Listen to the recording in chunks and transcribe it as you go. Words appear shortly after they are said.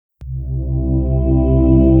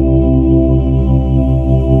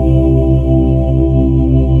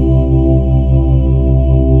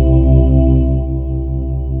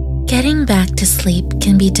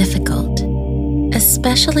be difficult,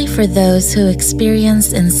 especially for those who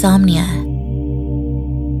experience insomnia.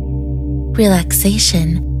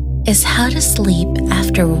 Relaxation is how to sleep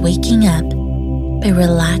after waking up by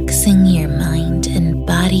relaxing your mind and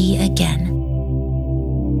body again.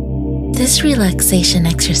 This relaxation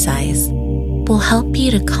exercise will help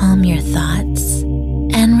you to calm your thoughts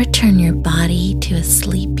and return your body to a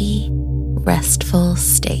sleepy, restful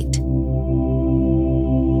state.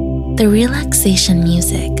 The relaxation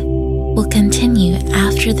music will continue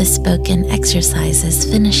after the spoken exercises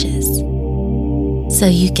finishes, so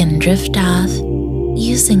you can drift off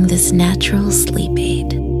using this natural sleep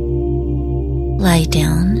aid. Lie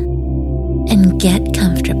down and get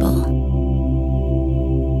comfortable,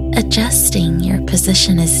 adjusting your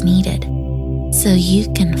position as needed so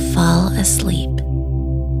you can fall asleep.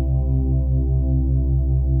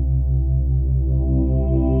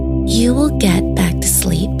 You will get back to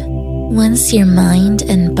sleep once your mind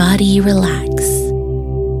and body relax.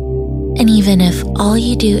 And even if all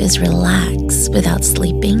you do is relax without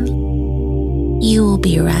sleeping, you will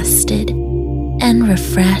be rested and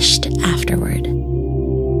refreshed afterward.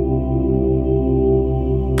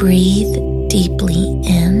 Breathe deeply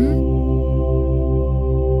in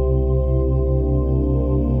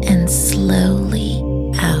and slowly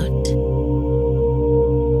out.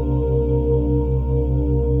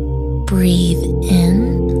 Breathe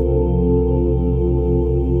in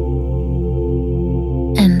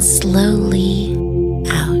and slowly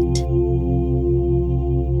out.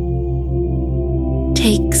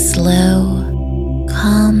 Take slow,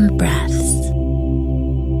 calm breaths.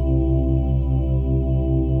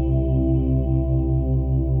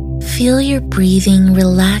 Feel your breathing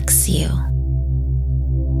relax you.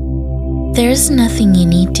 There's nothing you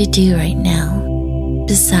need to do right now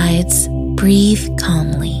besides breathe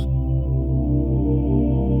calmly.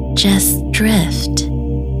 Just drift,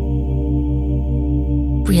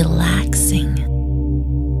 relaxing.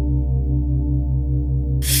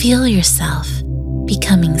 Feel yourself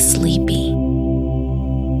becoming sleepy.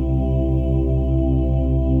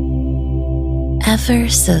 Ever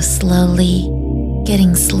so slowly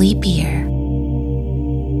getting sleepier.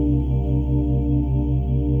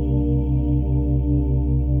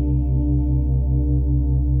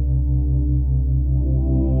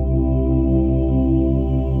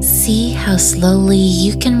 See how slowly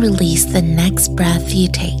you can release the next breath you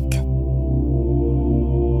take.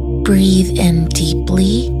 Breathe in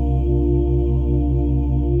deeply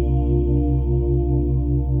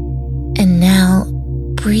and now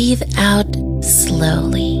breathe out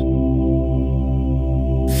slowly,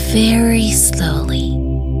 very slowly,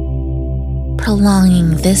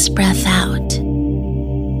 prolonging this breath out,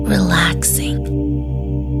 relaxing.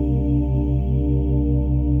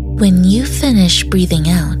 When you finish breathing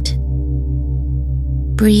out,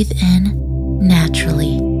 breathe in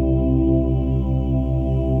naturally.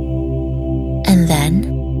 And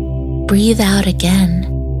then breathe out again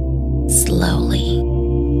slowly.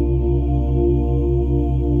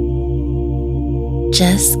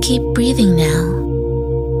 Just keep breathing now,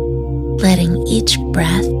 letting each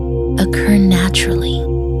breath occur naturally,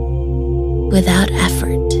 without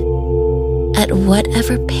effort, at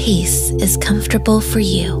whatever pace is comfortable for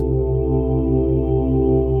you.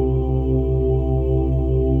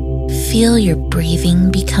 Feel your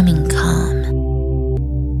breathing becoming calm,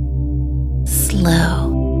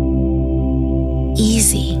 slow,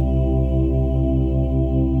 easy.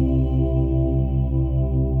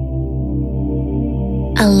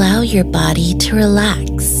 Allow your body to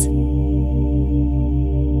relax.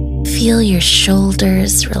 Feel your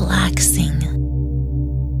shoulders relaxing,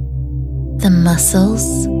 the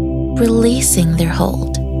muscles releasing their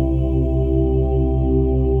hold.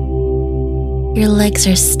 Your legs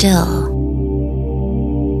are still,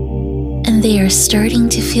 and they are starting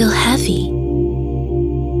to feel heavy.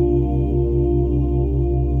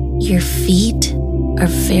 Your feet are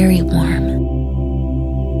very warm.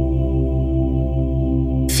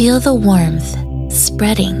 Feel the warmth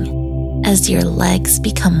spreading as your legs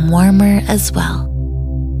become warmer as well.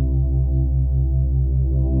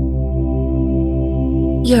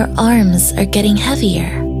 Your arms are getting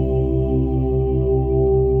heavier.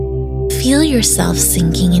 Feel yourself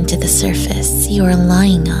sinking into the surface you are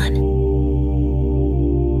lying on.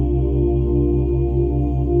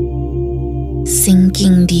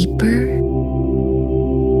 Sinking deeper,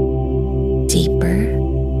 deeper.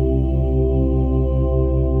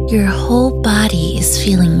 Your whole body is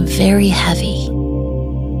feeling very heavy.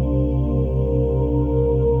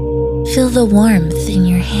 Feel the warmth in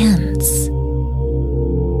your hands,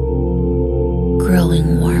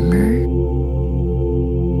 growing warmer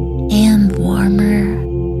and warmer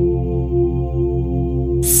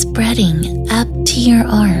spreading up to your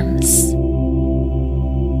arms.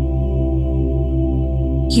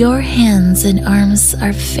 Your hands and arms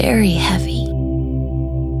are very heavy.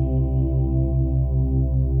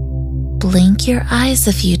 Blink your eyes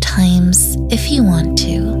a few times if you want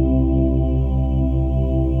to.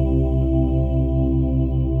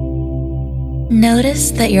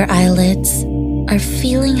 Notice that your eyelids are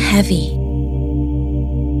feeling heavy.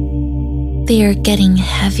 They are getting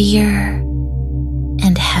heavier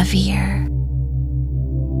and heavier.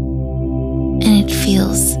 And it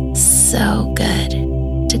feels so good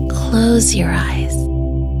to close your eyes,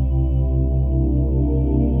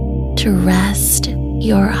 to rest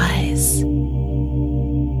your eyes,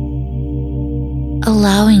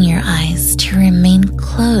 allowing your eyes to remain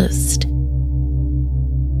closed,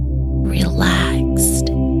 relaxed.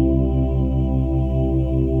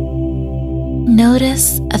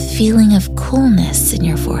 Notice a feeling of coolness in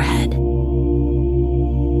your forehead.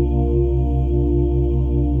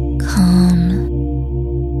 Calm,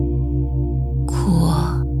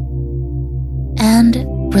 cool, and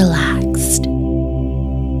relaxed.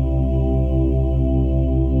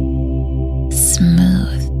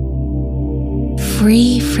 Smooth,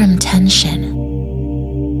 free from tension.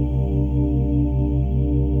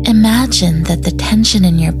 Imagine that the tension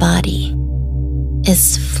in your body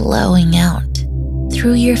is flowing out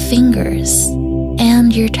through your fingers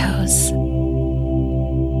and your toes,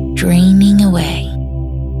 draining away.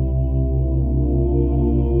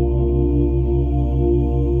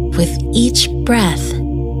 With each breath,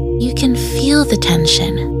 you can feel the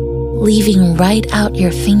tension leaving right out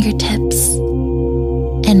your fingertips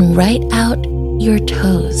and right out your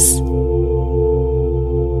toes.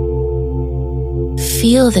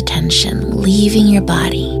 Feel the tension leaving your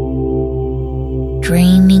body,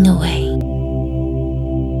 draining away.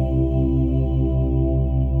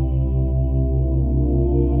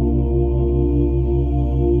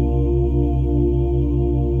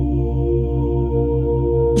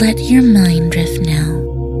 Let your mind drift now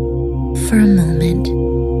for a moment,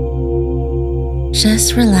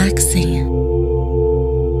 just relaxing,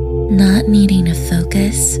 not needing to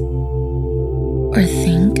focus or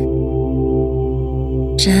think,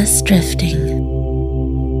 just drifting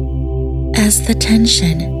as the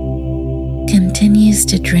tension continues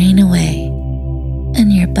to drain away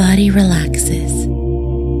and your body relaxes.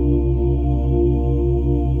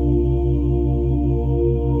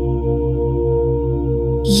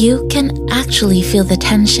 You can actually feel the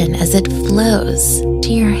tension as it flows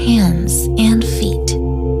to your hands and feet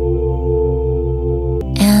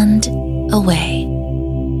and away,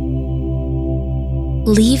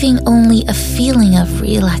 leaving only a feeling of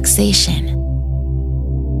relaxation.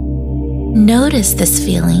 Notice this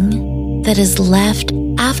feeling that is left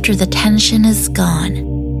after the tension is gone.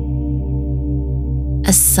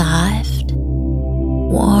 A soft,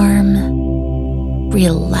 warm,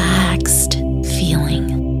 relaxed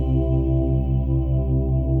feeling.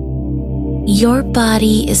 Your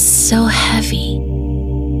body is so heavy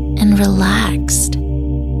and relaxed,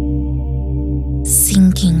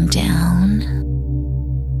 sinking down,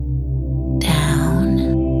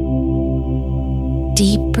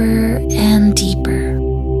 deeper and deeper,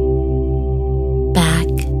 back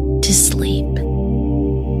to sleep.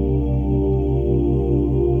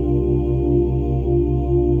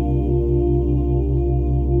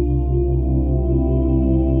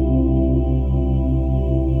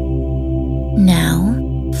 Now,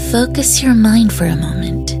 focus your mind for a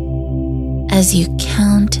moment as you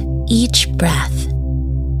count each breath.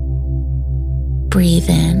 Breathe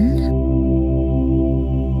in,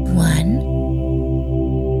 1,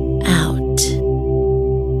 out,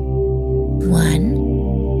 1,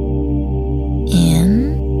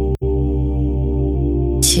 in,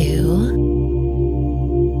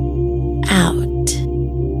 2, out,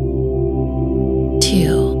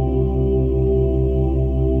 2.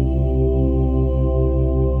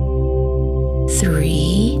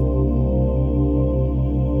 Three,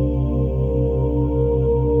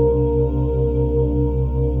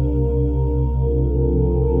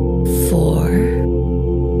 4,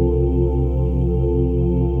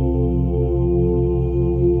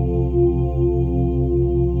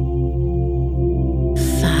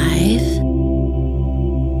 5, 6.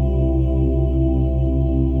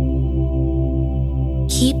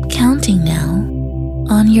 Keep counting now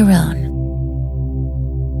on your own,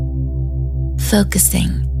 focusing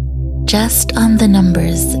just on the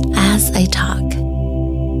numbers as I talk.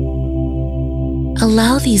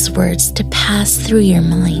 Allow these words to pass through your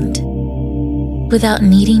mind without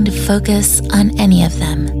needing to focus on any of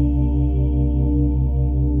them.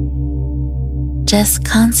 Just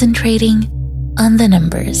concentrating on the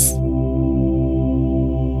numbers.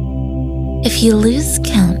 If you lose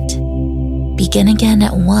count, begin again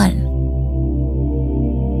at 1.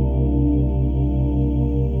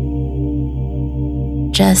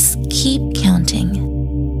 Just keep counting,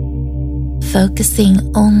 focusing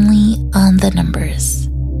only on the numbers.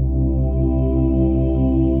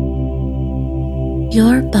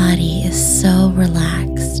 Your body is so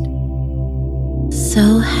relaxed,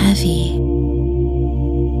 so heavy,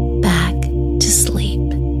 back to sleep.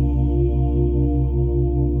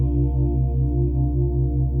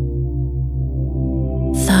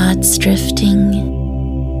 Thoughts drifting,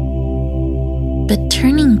 but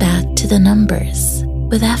turning back to the numbers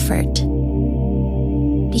with effort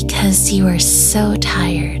because you are so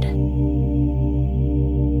tired.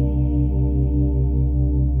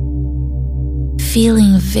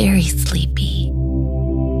 Feeling very sleepy,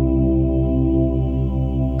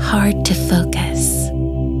 hard to focus.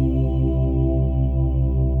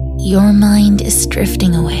 Your mind is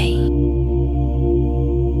drifting away,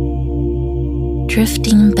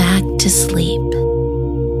 drifting back to sleep,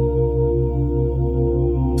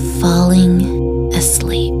 falling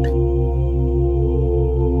asleep.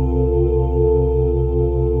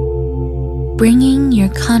 Bringing your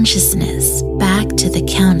consciousness back to the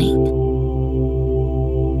counting,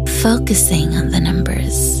 focusing on the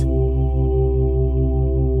numbers.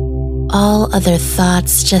 All other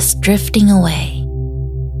thoughts just drifting away,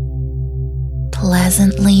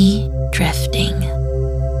 pleasantly drifting.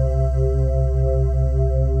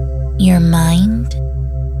 Your mind,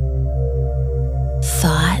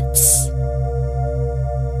 thoughts,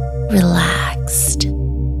 relaxed,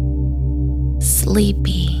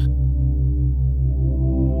 sleepy,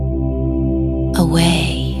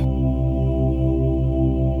 away,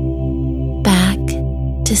 back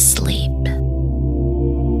to sleep.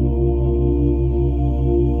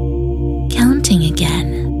 Counting again,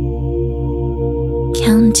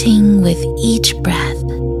 counting with each breath.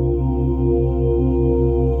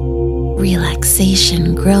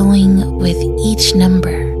 Relaxation growing with each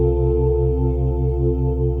number.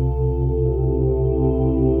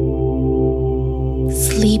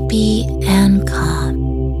 Sleepy and calm.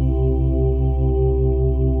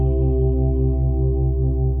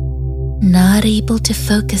 Not able to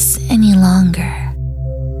focus any longer.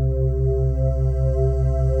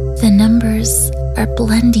 The numbers are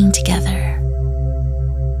blending together,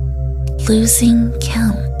 losing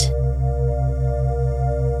count.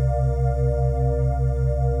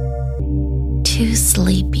 Too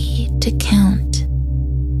sleepy to count.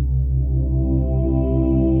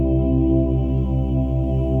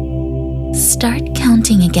 Start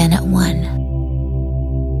counting again at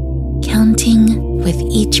 1, counting with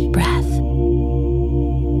each breath.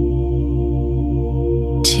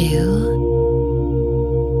 2,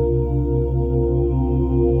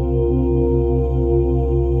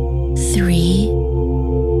 3,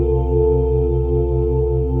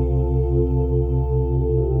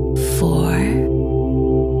 4,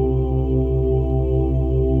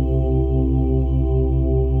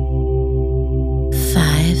 5,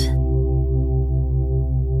 6.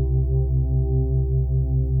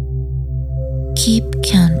 Keep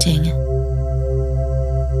counting.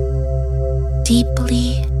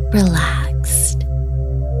 Deeply relaxed.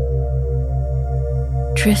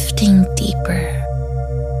 Drifting deeper.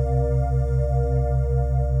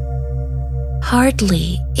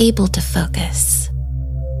 Hardly able to focus.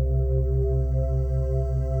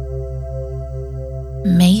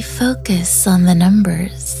 May focus on the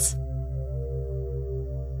numbers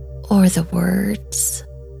or the words.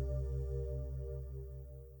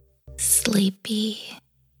 Sleepy.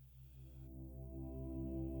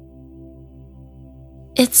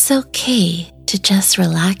 It's okay to just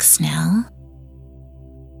relax now.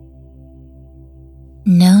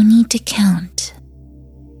 No need to count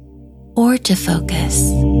or to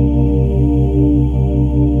focus.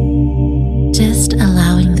 Just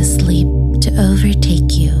allowing the sleep to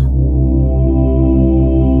overtake you.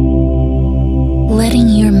 Letting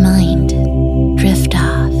your mind drift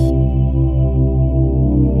off.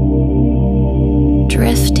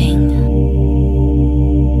 Drifting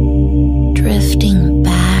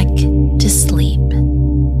back to sleep.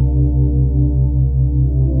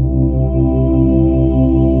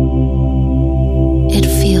 It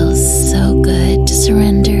feels so good to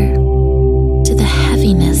surrender to the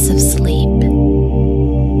heaviness of sleep.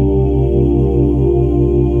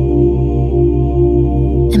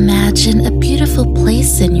 Imagine a beautiful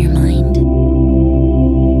place in your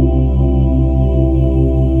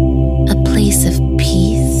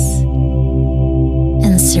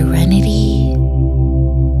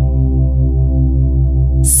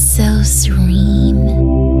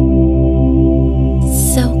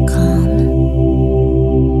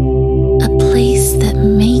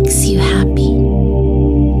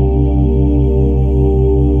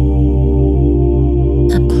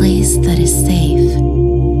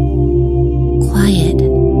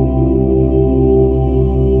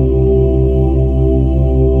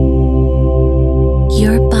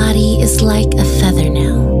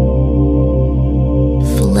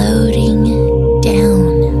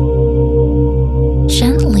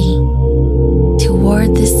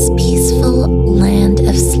this peaceful land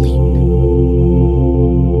of sleep.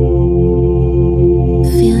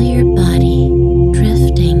 Feel your body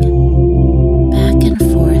drifting back and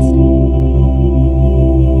forth,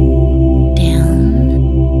 down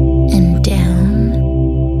and down,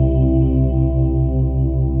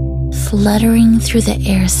 fluttering through the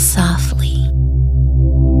air softly.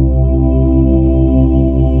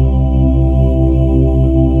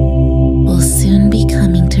 Will soon be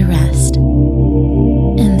coming to rest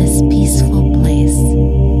in this peaceful place,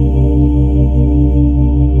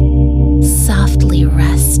 softly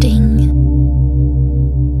resting,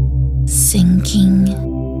 sinking,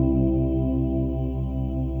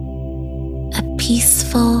 a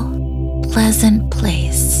peaceful, pleasant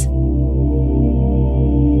place.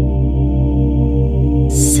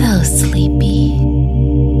 So sleepy,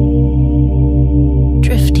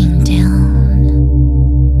 drifting down,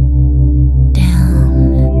 down,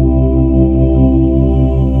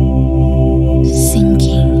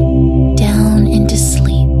 sinking down into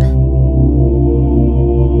sleep,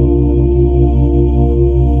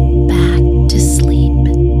 back to sleep.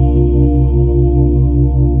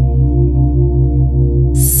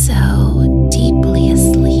 So deeply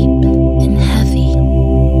asleep and heavy,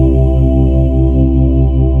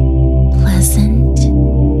 pleasant,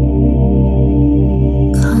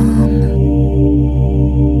 calm,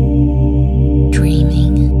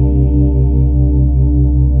 dreaming,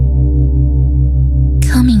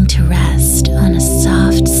 coming to rest on a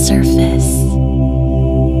soft surface,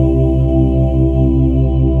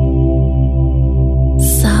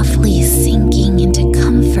 softly sinking into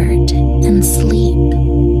comfort and sleep.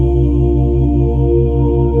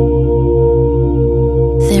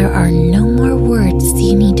 There are no more words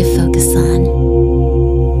you need to focus on,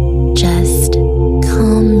 just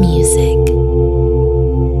calm music.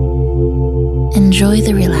 Enjoy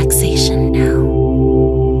the relaxation now,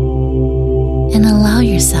 and allow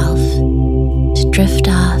yourself to drift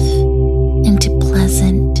off